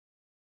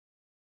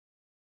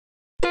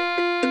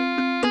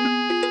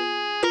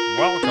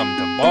Welcome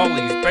to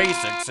Baldi's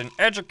Basics in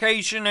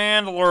Education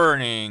and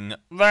Learning.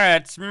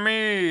 That's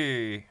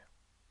me.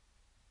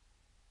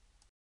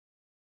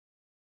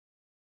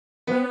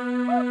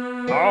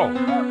 Oh,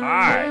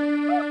 hi.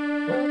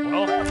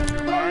 Welcome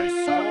to my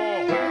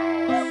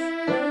schoolhouse.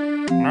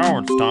 Now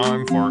it's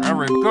time for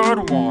every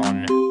good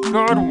one.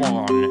 Good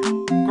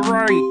one.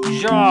 Great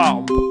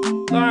job.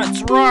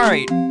 That's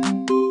right.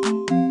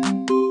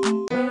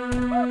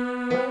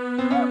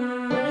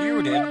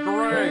 You did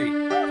great.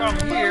 Come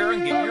here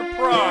and get your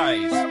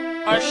prize.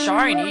 A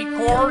shiny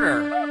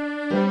quarter.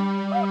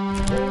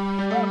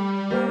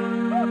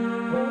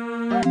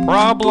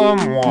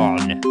 Problem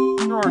 1.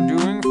 You're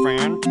doing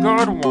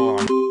good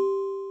one.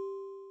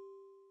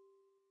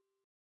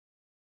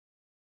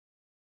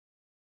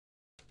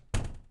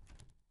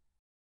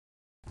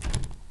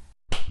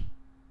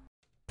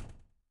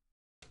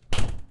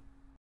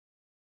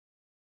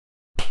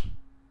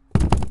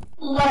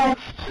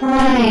 Let's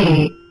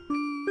try.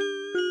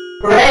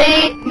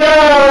 Ready,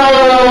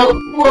 go!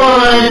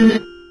 1,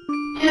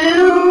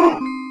 2,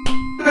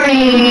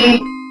 3,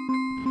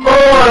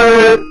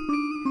 4.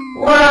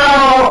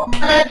 Wow,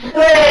 that's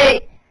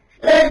great!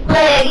 Let's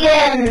play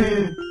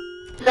again!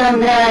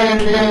 Sometime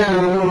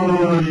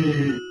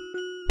soon.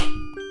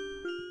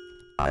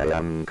 I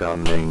am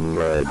coming,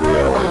 ready.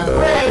 I want to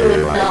play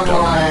with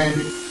someone.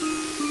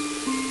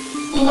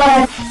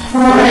 Let's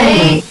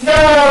try.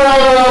 Go!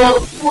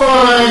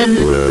 1.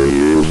 Will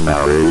you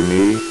marry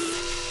me?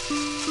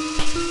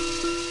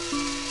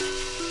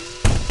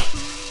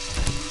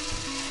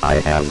 I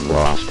have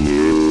lost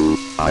you.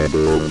 I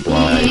don't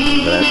like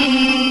that.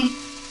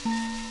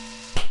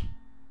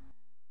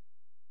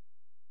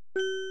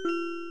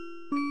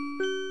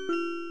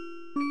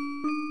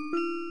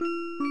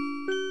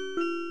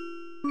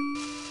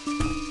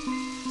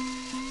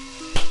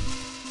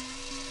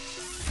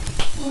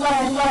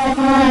 Let's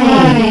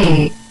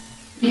try.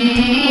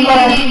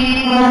 Let's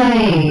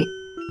try.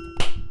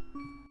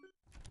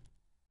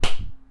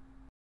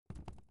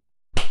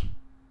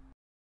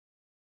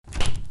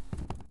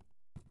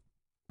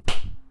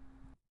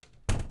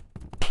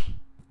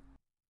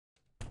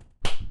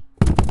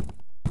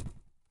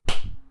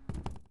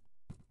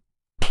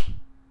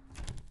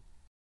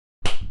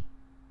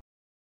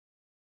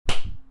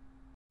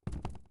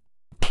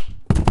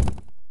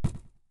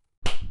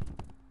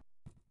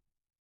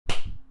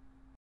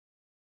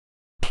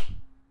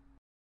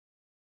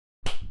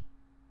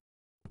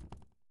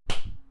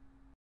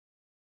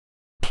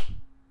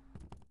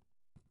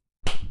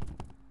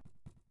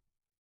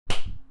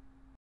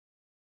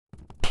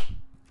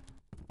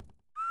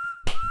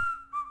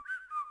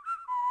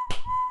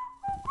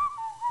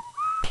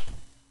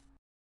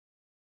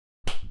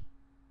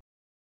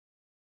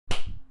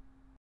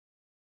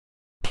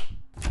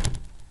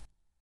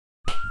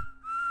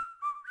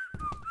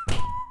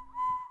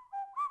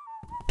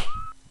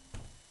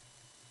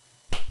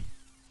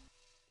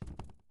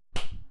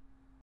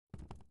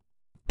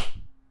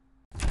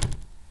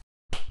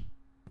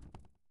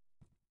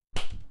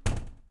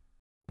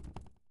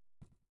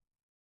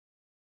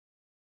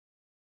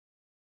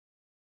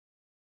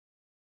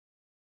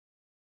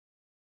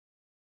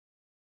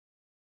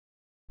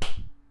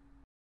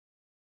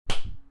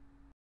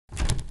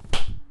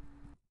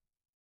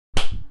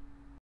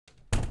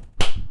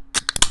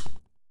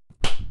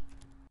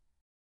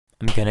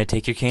 I'm gonna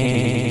take your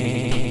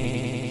cane.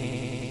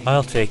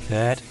 I'll take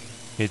that.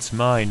 It's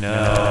mine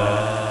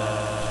now.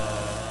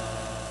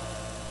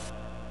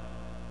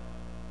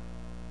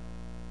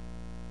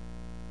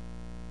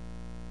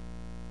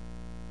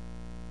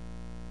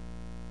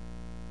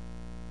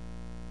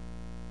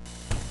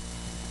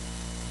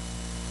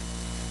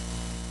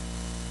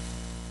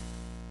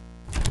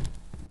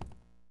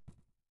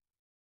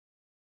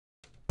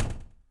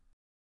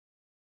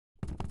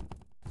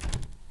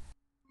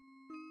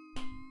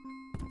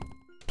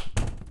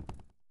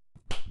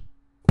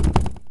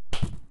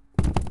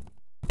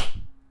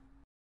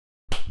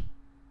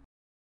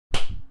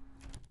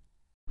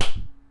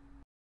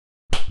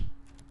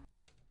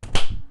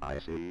 I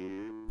see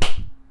you.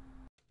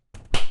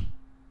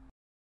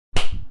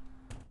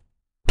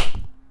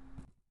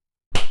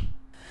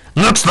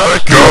 Looks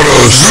like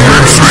gotta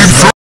sweep, sweep,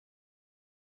 sweep.